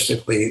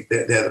statistically,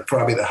 they're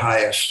probably the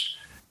highest.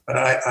 But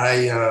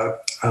I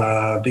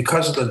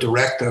because of the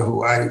director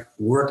who I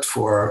worked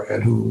for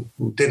and who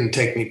didn't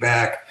take me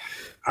back,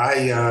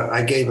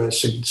 I gave a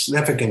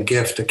significant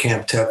gift to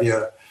Camp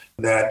Tevye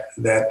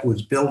that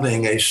was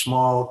building a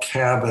small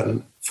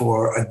cabin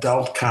for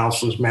adult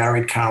counselors,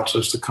 married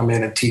counselors to come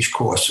in and teach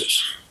courses.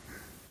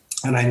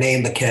 And I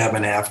named the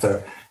cabin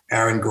after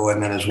Aaron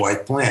Gordon and his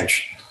wife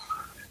Blanche.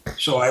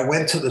 So I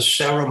went to the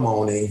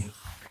ceremony.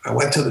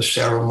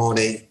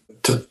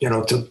 To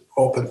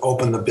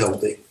open the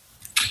building.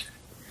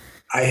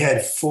 I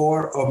had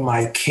 4 of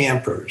my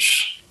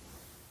campers,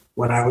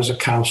 when I was a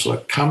counselor,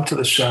 come to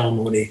the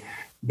ceremony.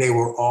 They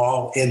were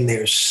all in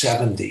their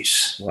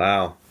 70s.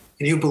 Wow.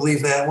 Can you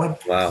believe that one?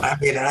 Wow. I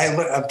mean,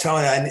 I'm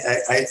telling you,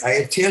 I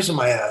have tears in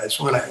my eyes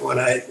when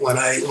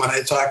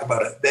I talk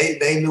about it.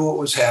 They knew what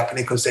was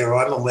happening because they were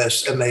on the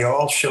list, and they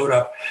all showed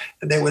up,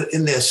 and they were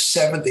in their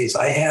 70s.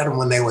 I had them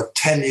when they were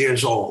 10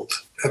 years old.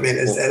 I mean,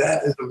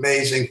 that is an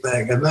amazing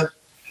thing, isn't it?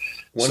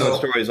 One of the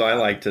stories I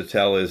like to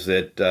tell is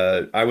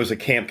that I was a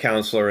camp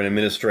counselor and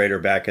administrator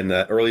back in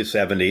the early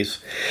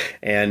 70s,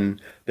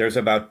 and there's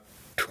about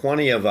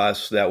 20 of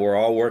us that were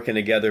all working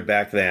together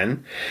back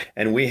then,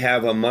 and we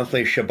have a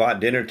monthly Shabbat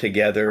dinner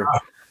together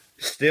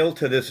still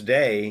to this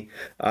day.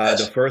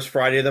 The first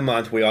Friday of the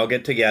month, we all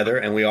get together,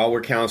 and we all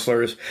were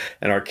counselors,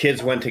 and our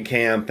kids went to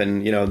camp,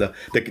 and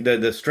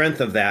the strength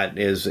of that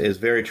is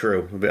very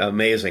true,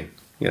 amazing.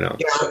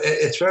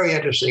 It's very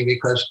interesting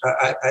because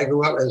I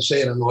grew up, as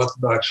say, in an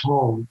Orthodox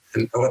home,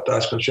 an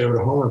Orthodox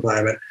conservative home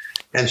environment.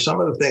 And some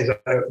of the things,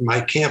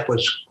 my camp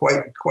was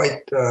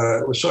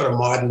was sort of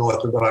modern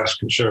Orthodox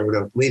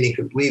conservative,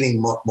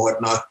 leaning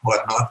modern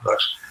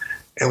Orthodox.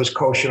 It was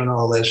kosher and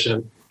all this.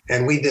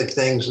 And we did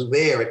things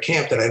there at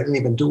camp that I didn't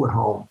even do at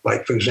home.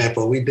 Like, for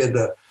example, we did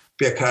the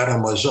Birkat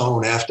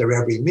HaMazon after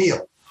every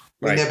meal.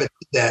 We never did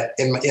that.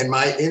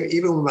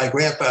 Even when my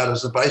grandfather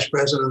was the vice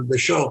president of the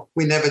show,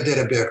 we never did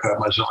a Birkat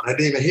HaMazon. I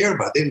didn't even hear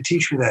about it. They didn't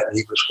teach me that in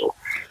Hebrew school.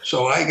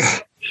 So I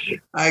got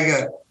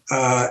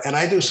and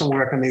I do some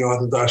work in the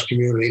Orthodox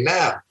community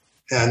now.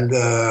 And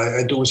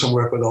I do some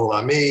work with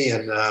Olami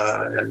and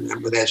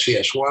with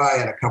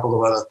NCSY and a couple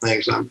of other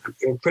things. I'm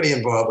pretty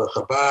involved with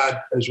Chabad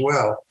as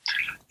well.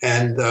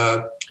 And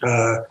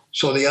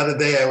so the other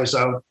day I was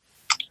out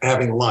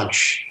having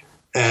lunch.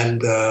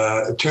 And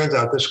it turns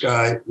out this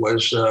guy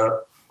was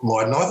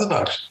modern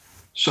Orthodox.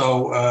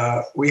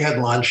 So we had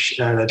lunch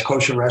at a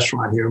kosher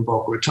restaurant here in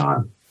Boca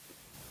Raton.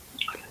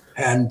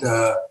 And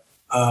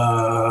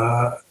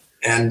I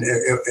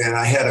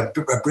had a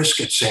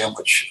brisket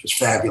sandwich. It was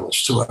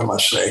fabulous too, I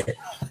must say.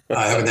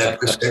 I haven't had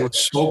brisket. It was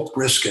smoked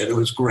brisket. It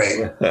was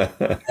great.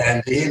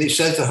 And he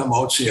said to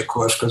Hamotzi, of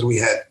course, because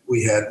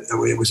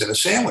it was in a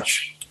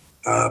sandwich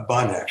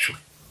bun actually.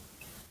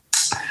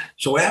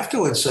 So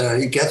afterwards,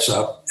 he gets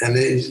up, and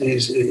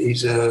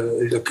he's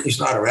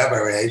not a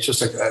rabbi. He's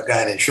just a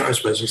guy in the insurance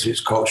business. He's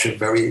kosher,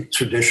 very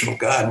traditional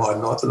guy,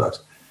 modern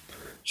Orthodox.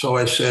 So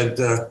I said,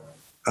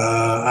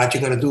 aren't you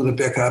going to do the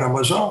Birkat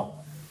HaMazon?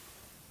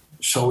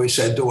 So he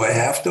said, do I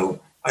have to?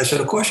 I said,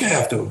 of course you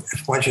have to.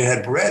 Once you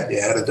had bread, you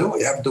had to do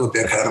it. You have to do a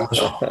Birkat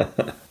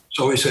HaMazon.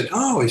 So he said,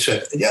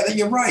 yeah,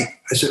 you're right.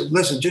 I said,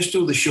 listen, just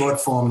do the short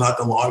form, not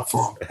the long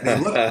form.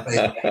 And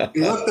he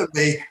looked at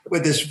me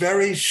with this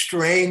very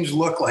strange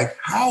look, like,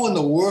 how in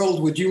the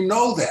world would you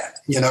know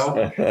that?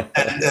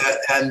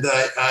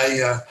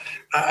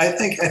 I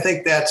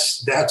think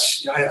that's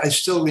I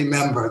still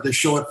remember the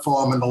short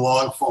form and the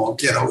long form.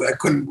 I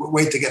couldn't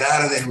wait to get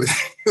out of there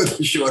with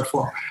the short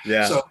form.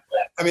 Yeah. So,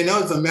 I mean,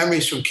 those the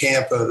memories from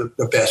camp are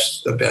the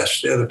best.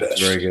 They're the best.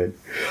 Very good.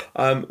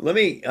 Let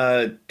me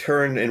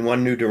turn in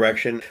one new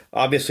direction.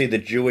 Obviously, the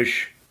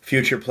Jewish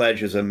Future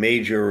Pledge is a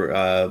major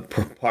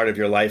part of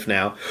your life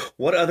now.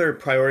 What other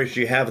priorities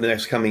do you have in the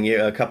next coming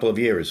couple of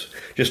years?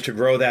 Just to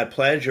grow that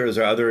pledge, or is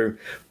there other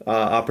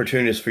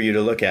opportunities for you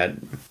to look at?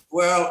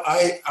 Well,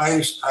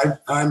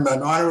 I'm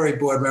an honorary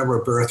board member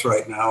of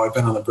Birthright now. I've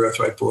been on the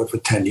Birthright board for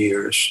 10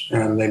 years,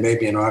 and they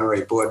made me an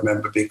honorary board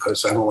member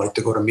because I don't like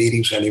to go to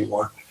meetings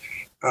anymore.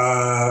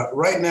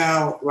 Right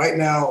now,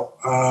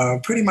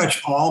 pretty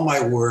much all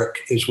my work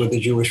is with the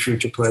Jewish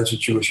Future Pledge, the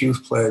Jewish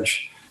Youth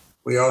Pledge.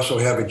 We also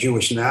have a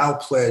Jewish Now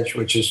Pledge,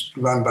 which is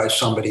run by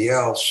somebody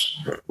else,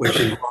 which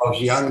involves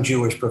young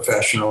Jewish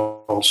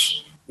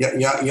professionals,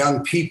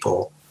 young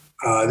people.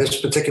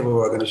 This particular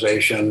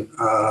organization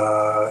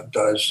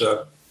does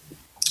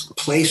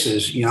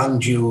places young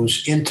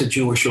Jews into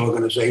Jewish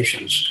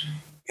organizations,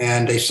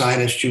 and they sign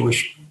this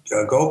Jewish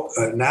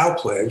Now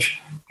Pledge.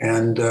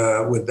 And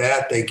with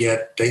that, they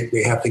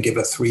have to give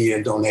a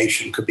 3-year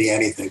donation. Could be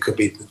anything. Could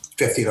be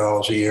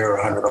 $50 a year or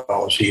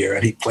 $100 a year.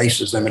 And he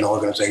places them in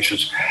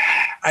organizations.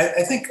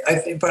 I think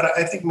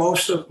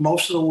most of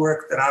the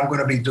work that I'm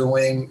going to be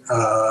doing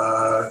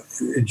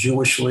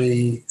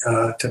Jewishly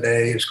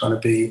today is going to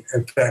be,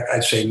 in fact,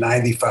 I'd say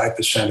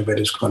 95% of it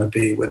is going to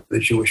be with the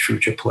Jewish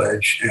Future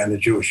Pledge and the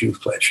Jewish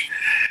Youth Pledge.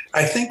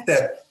 I think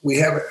that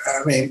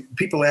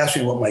people ask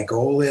me what my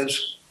goal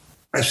is.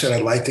 I said,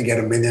 I'd like to get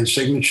 1 million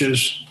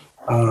signatures.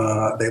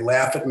 They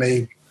laugh at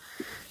me.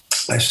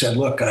 I said,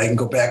 look, I can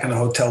go back in the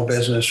hotel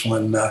business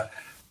when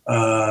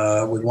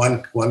with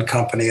one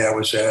company I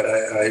was at,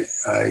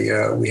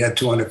 we had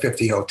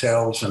 250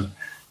 hotels, and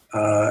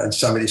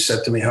somebody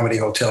said to me, how many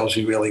hotels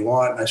do you really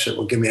want? And I said,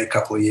 well, give me a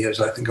couple of years.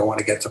 I think I want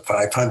to get to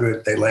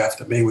 500. They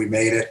laughed at me. We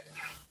made it.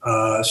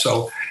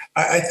 So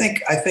I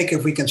think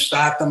if we can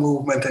start the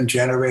movement and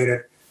generate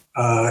it,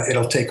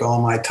 it'll take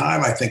all my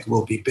time. I think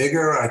we'll be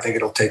bigger. I think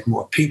it'll take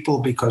more people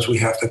because we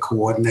have to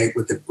coordinate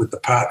with the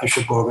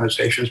partnership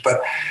organizations.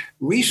 But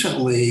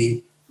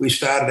recently, we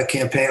started a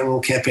little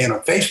campaign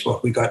on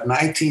Facebook. We got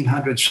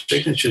 1,900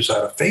 signatures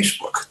out of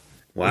Facebook,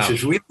 wow, which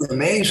is really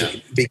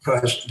amazing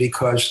because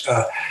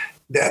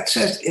that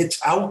says it's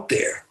out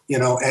there,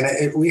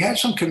 And we had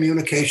some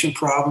communication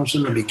problems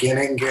in the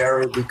beginning,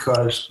 Gary,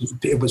 because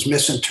it was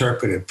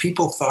misinterpreted.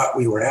 People thought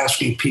we were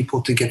asking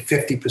people to get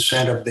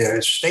 50% of their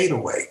estate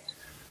away,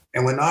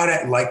 and we're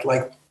not like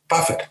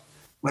Buffett.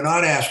 We're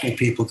not asking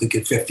people to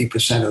get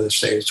 50% of the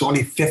estate. It's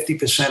only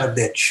 50% of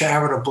their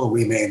charitable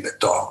remainder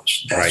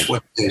dollars. That's right.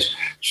 What it is.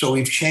 So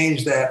we've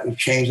changed that. We've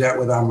changed that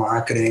with our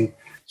marketing.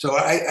 So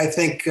I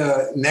think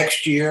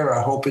next year,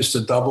 our hope is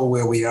to double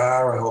where we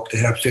are. I hope to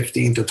have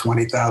 15 to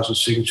 20,000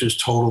 signatures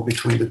total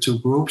between the two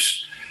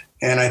groups.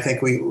 And I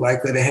think we're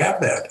likely to have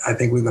that. I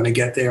think we're going to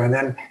get there. And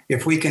then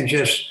if we can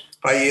just,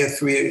 by year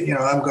 3,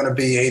 I'm going to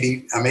be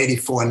 80. I'm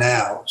 84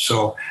 now.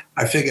 So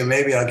I figure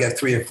maybe I'll get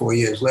 3 or 4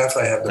 years left.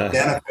 I have the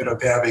benefit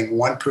of having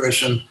one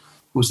person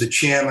who's the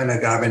chairman, a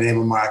guy by the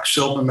name of Mark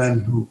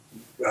Silberman, who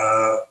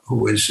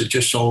has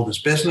just sold his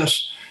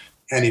business.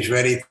 And he's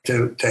ready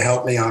to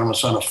help me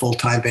almost on a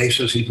full-time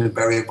basis. He's been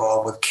very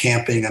involved with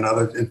camping and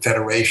other in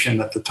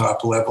federation at the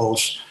top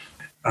levels.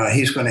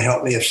 He's going to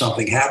help me if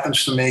something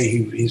happens to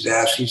me. He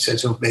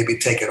says he'll maybe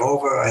take it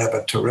over. I have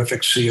a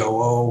terrific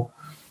COO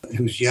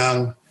who's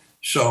young.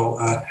 So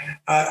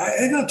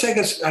it'll take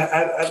us,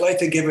 I'd like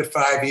to give it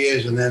 5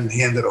 years and then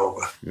hand it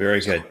over.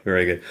 Very good,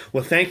 very good.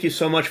 Well, thank you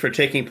so much for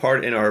taking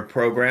part in our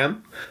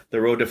program,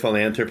 The Road to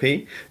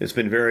Philanthropy. It's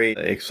been very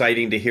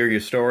exciting to hear your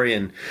story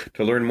and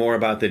to learn more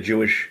about the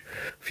Jewish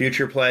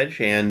Future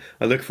Pledge. And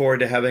I look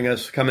forward to having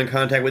us come in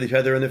contact with each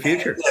other in the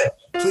future.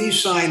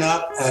 Please sign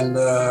up. And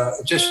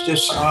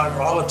just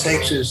all it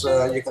takes is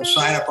you can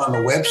sign up on the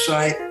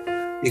website.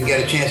 You can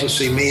get a chance to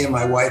see me and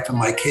my wife and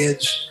my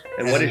kids.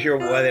 And what is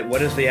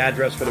the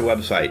address for the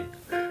website?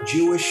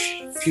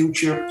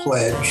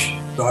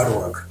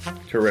 JewishFuturePledge.org.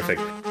 Terrific.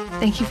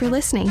 Thank you for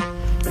listening.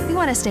 We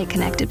want to stay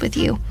connected with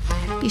you.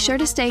 Be sure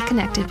to stay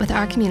connected with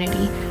our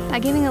community by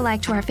giving a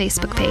like to our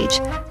Facebook page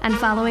and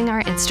following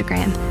our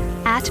Instagram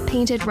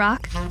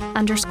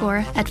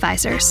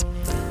 @paintedrock_advisors.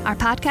 Our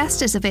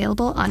podcast is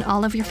available on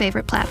all of your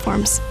favorite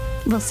platforms.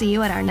 We'll see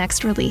you at our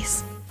next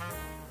release.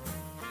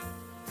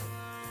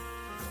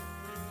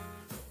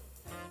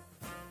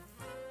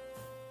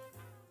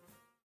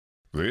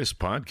 This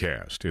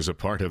podcast is a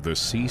part of the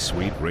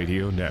C-Suite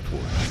Radio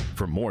Network.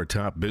 For more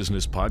top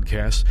business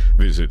podcasts,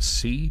 visit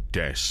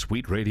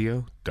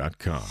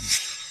c-suiteradio.com.